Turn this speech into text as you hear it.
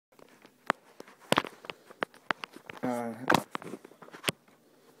Hello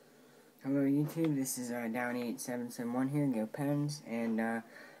YouTube, this is Downey8771 here, Go Pens, and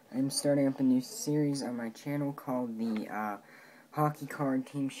I'm starting up a new series on my channel called the Hockey Card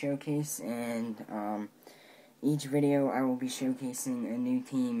Team Showcase, and each video I will be showcasing a new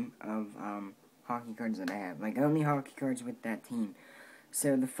team of hockey cards that I have, like only hockey cards with that team.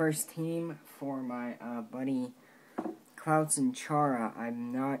 So the first team for my buddy Clouts and Chara,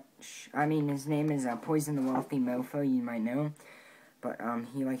 his name is Poison the Wealthy Mofo, you might know him. But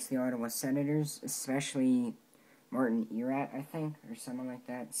he likes the Ottawa Senators, especially Martin Erat, I think, or someone like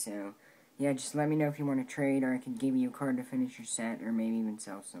that. So, yeah, just let me know if you want to trade, or I can give you a card to finish your set, or maybe even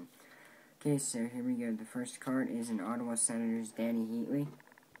sell some. Okay, so here we go. The first card is an Ottawa Senators Danny Heatley.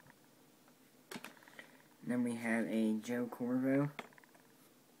 Then we have a Joe Corvo.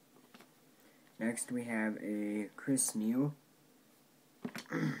 Next we have a Chris Neal.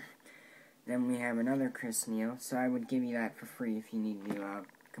 Then we have another Chris Neal, so I would give you that for free if you need to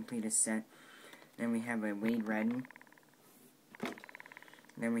complete a set. Then we have a Wade Redden.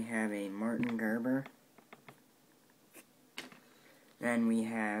 Then we have a Martin Gerber. Then we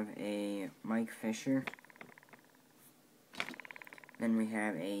have a Mike Fisher. Then we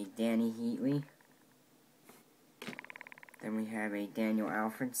have a Danny Heatley. Then we have a Daniel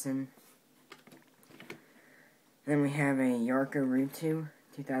Alfredson. Then we have a Yarko Ruutu,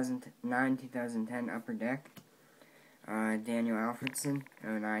 2009-2010 Upper Deck. Daniel Alfredson,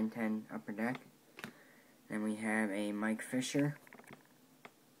 09-10 Upper Deck. Then we have a Mike Fisher,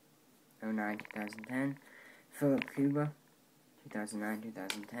 09-2010. Philip Kuba,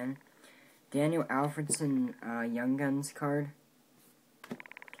 2009-2010. Daniel Alfredson Young Guns card.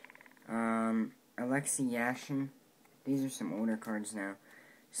 Alexei Yashin. These are some older cards now.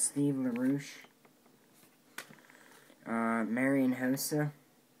 Steve LaRouche. Marian Hossa.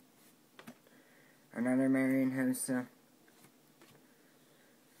 Another Marian Hossa.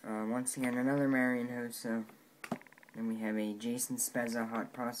 Once again, another Marian Hossa. Then we have a Jason Spezza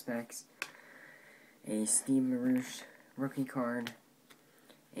Hot Prospects. A Steve LaRouche rookie card.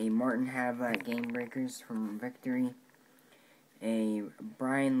 A Martin Havlat Game Breakers from Victory. A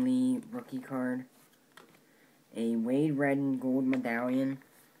Brian Lee rookie card. A Wade Redden Gold Medallion.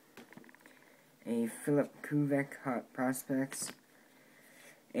 A Philip Kuvek Hot Prospects,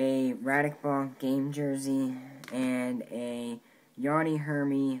 a Radekball Game Jersey, and a Yanni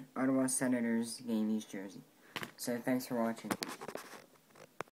Hermy Ottawa Senators Game Used Jersey. So thanks for watching.